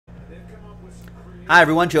Hi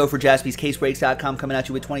everyone, Joe for JaspysCaseBreaks.com coming at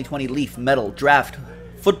you with 2020 Leaf Metal Draft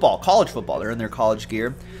Football, college football. They're in their college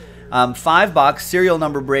gear. 5-box serial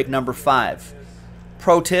number break number 5.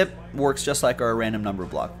 Pro tip, works just like our random number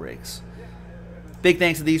block breaks. Big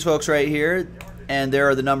thanks to these folks right here, and there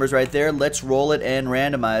are the numbers right there. Let's roll it and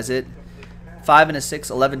randomize it. 5 and a 6,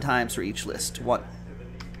 11 times for each list. 1,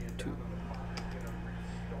 2.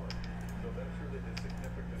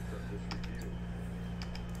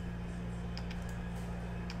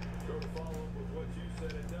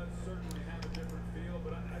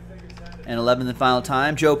 And 11 the final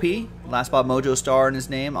time. Joe P. Last spot Mojo star in his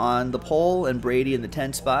name on the pole, and Brady in the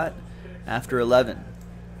 10th spot after 11.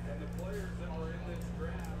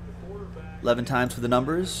 11 times for the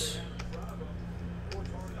numbers.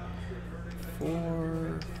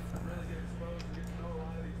 4,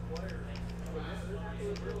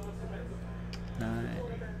 9,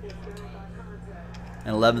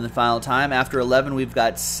 and 11 the final time. After 11, we've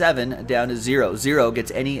got 7 down to 0. 0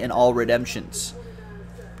 gets any and all redemptions.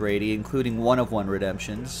 Brady, including 1-of-1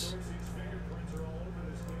 redemptions.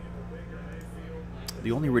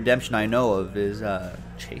 The only redemption I know of is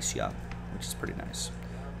Chase Young, which is pretty nice,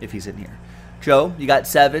 if he's in here. Joe, you got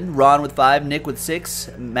 7, Ron with 5, Nick with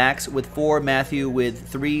 6, Max with 4, Matthew with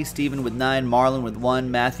 3, Steven with 9, Marlon with 1,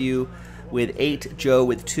 Matthew with 8, Joe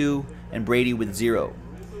with 2, and Brady with 0.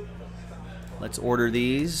 Let's order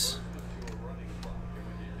these.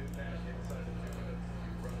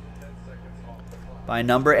 By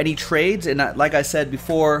number. Any trades? And like I said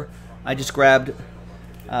before, I just grabbed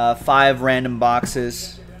 5 random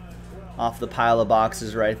boxes off the pile of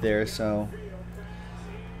boxes right there, so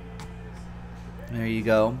there you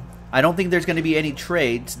go. I don't think there's going to be any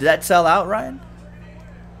trades. Did that sell out, Ryan?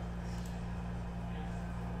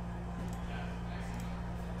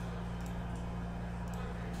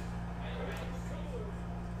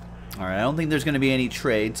 Alright, I don't think there's going to be any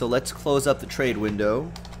trade, so let's close up the trade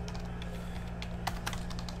window.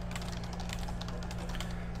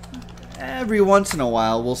 Every once in a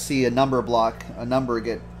while, we'll see a number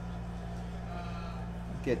get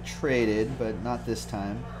traded, but not this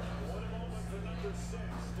time.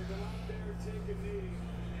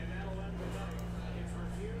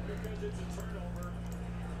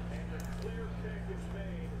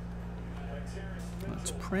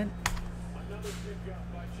 Let's print.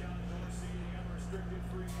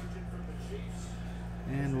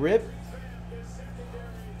 And rip.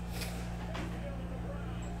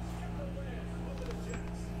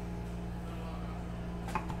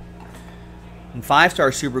 And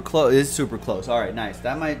 5-star super close is super close. All right, nice.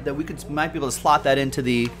 That might be able to slot that into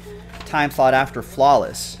the time slot after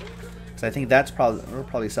flawless, because I think that's we'll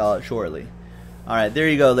probably sell it shortly. All right, there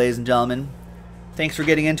you go, ladies and gentlemen. Thanks for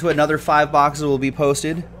getting into it. Another 5 boxes will be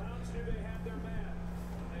posted.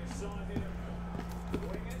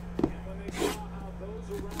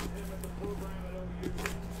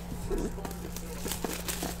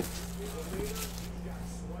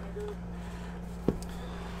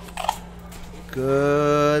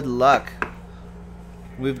 Good luck.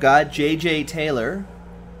 We've got J.J. Taylor.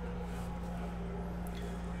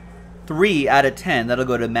 3 out of 10. That'll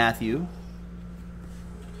go to Matthew.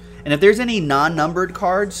 And if there's any non-numbered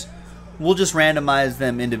cards, we'll just randomize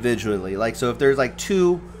them individually. Like, so if there's like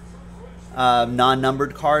 2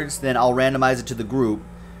 non-numbered cards, then I'll randomize it to the group.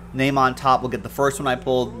 Name on top will get the first one I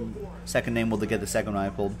pulled. Second name will get the second one I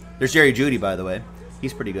pulled. There's Jerry Jeudy, by the way.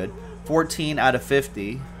 He's pretty good. 14 out of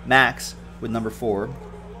 50. Max with number 4.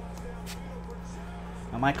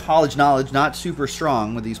 Now, my college knowledge not super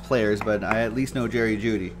strong with these players, but I at least know Jerry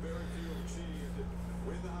Jeudy.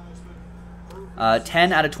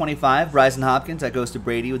 10 out of 25. Bryson Hopkins. That goes to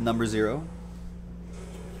Brady with number 0.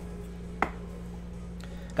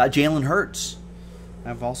 Got Jalen Hurts.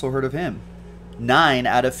 I've also heard of him. 9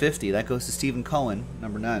 out of 50. That goes to Stephen Cohen,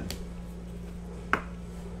 number 9.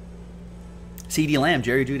 C.D. Lamb.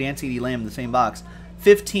 Jerry Jeudy and C.D. Lamb in the same box.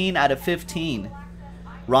 15 out of 15.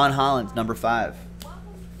 Ron Hollins, number 5.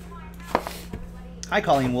 Hi,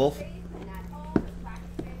 Colleen Wolf.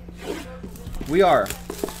 We are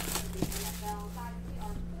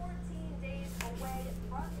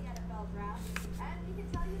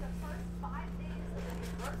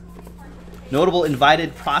notable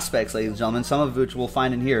invited prospects, ladies and gentlemen, some of which we'll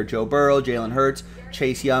find in here. Joe Burrow, Jalen Hurts,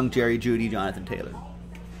 Chase Young, Jerry Jeudy, Jonathan Taylor.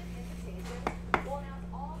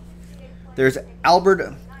 There's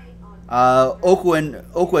Albert Okwuegbunam.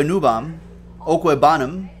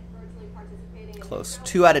 Close.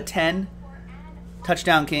 2 out of 10.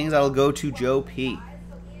 Touchdown Kings. That'll go to Joe P.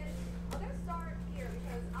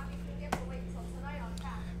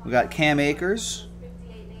 We got Cam Akers.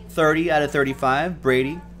 30 out of 35.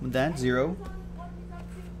 Brady. with that, 0.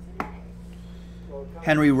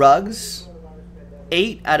 Henry Ruggs,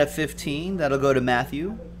 8 out of 15. That'll go to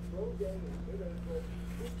Matthew.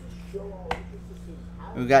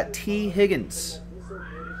 We've got T. Higgins,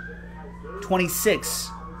 26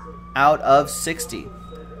 out of 60.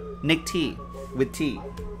 Nick T. with T.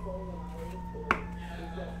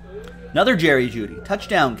 Another Jerry Jeudy,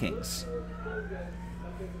 Touchdown Kings.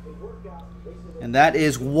 And that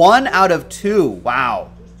is 1 out of 2.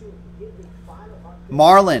 Wow.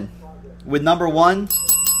 Marlin with number 1.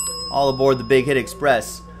 All aboard the Big Hit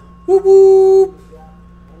Express. Whoop whoop.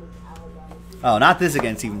 Oh, not this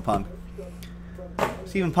again, Stephen Punk.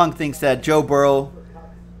 Stephen Punk thinks that Joe Burrow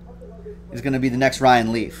is going to be the next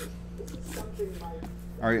Ryan Leaf.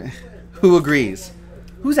 Or, who agrees?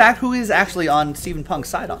 Who is actually on Stephen Punk's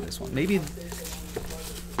side on this one? Maybe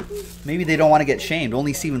they don't want to get shamed.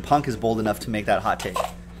 Only Stephen Punk is bold enough to make that hot take.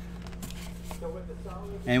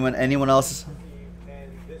 Anyone else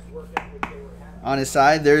on his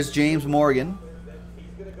side? There's James Morgan.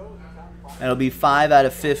 That'll be 5 out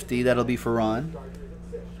of 50. That'll be for Ron.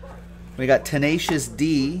 We got Tenacious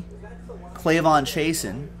D, Clavon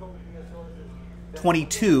Chasen,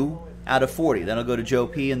 22 out of 40. That'll go to Joe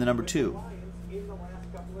P in the number 2.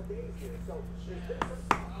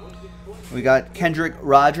 We got Kendrick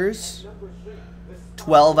Rogers,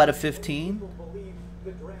 12 out of 15.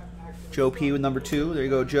 Joe P with number 2. There you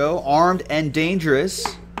go, Joe. Armed and Dangerous.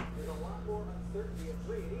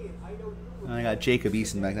 I got Jacob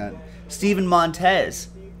Eason back then. Steven Montez,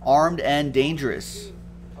 Armed and Dangerous.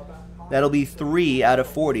 That'll be 3 out of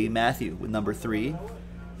 40. Matthew with number 3.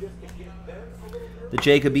 The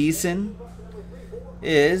Jacob Eason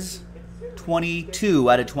is 22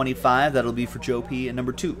 out of 25. That'll be for Joe P and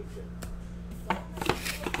number 2.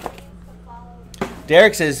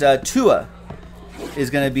 Derek says Tua is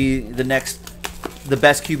going to be the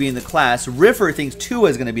best QB in the class. Riffer thinks Tua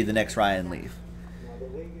is going to be the next Ryan Leaf.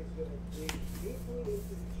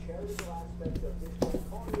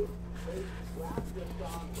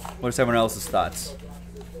 What's everyone else's thoughts?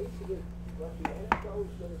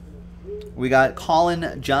 We got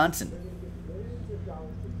Colin Johnson,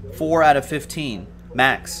 4 out of 15.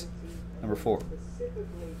 Max, number 4.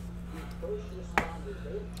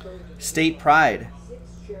 State Pride,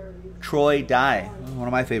 Troy Dye, one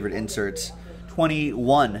of my favorite inserts,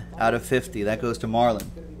 21 out of 50. That goes to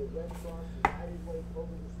Marlin.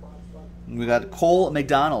 We got Cole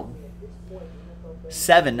McDonald,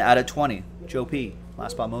 7 out of 20. Joe P.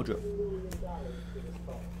 Last Spot Mojo.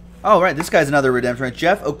 Oh, right. This guy's another redemption. Right?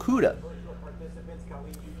 Jeff Okuda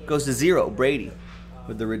goes to 0. Brady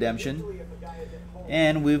with the redemption.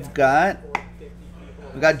 And we've got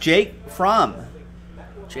Jake Fromm.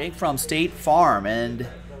 Jake from State Farm. And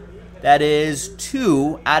that is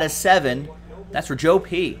 2 out of 7. That's for Joe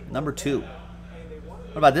P. Number 2.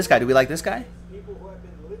 What about this guy? Do we like this guy?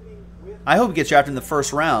 I hope he gets drafted in the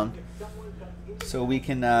first round so we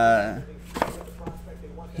can...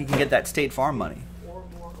 he can get that State Farm money.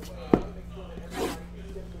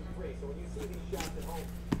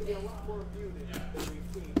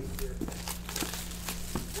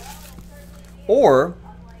 Or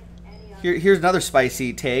here's another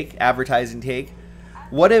spicy take, advertising take.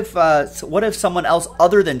 What if someone else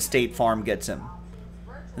other than State Farm gets him,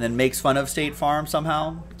 and then makes fun of State Farm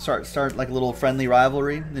somehow? Start like a little friendly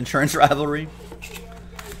rivalry, insurance rivalry.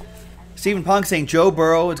 Stephen Punk saying Joe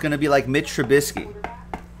Burrow is going to be like Mitch Trubisky.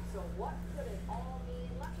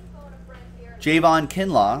 Javon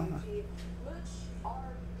Kinlaw,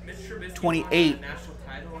 28.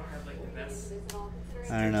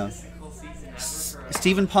 I don't know.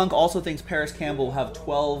 Stephen Punk also thinks Paris Campbell will have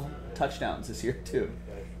 12 touchdowns this year, too.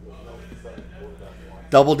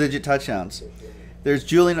 Double-digit touchdowns. There's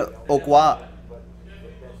Julian Okwara,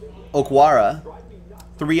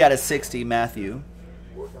 3 out of 60, Matthew.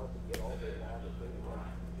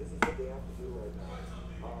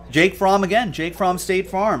 Jake Fromm again. Jake Fromm, State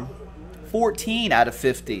Farm. 14 out of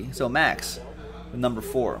 50. So Max with number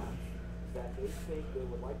 4.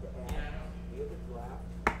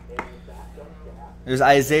 There's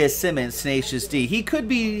Isaiah Simmons, Tenacious D. He could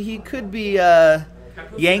be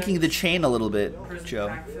yanking the chain a little bit,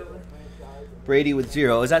 Joe. Brady with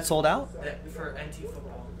 0. Is that sold out? For NT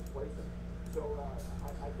football.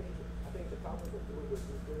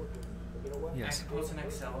 Yes.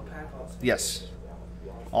 Yes.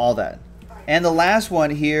 All that. And the last one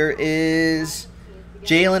here is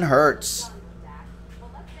Jalen Hurts.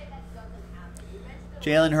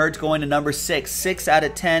 Jalen Hurts going to number 6. 6 out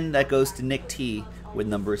of 10. That goes to Nick T with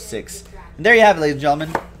number 6. And there you have it, ladies and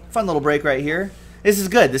gentlemen. Fun little break right here. This is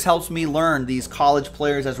good. This helps me learn these college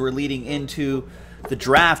players as we're leading into the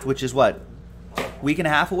draft, which is what, week and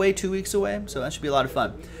a half away, 2 weeks away. So that should be a lot of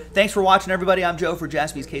fun. Thanks for watching, everybody. I'm Joe for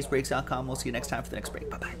JaspysCaseBreaks.com. We'll see you next time for the next break.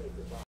 Bye-bye.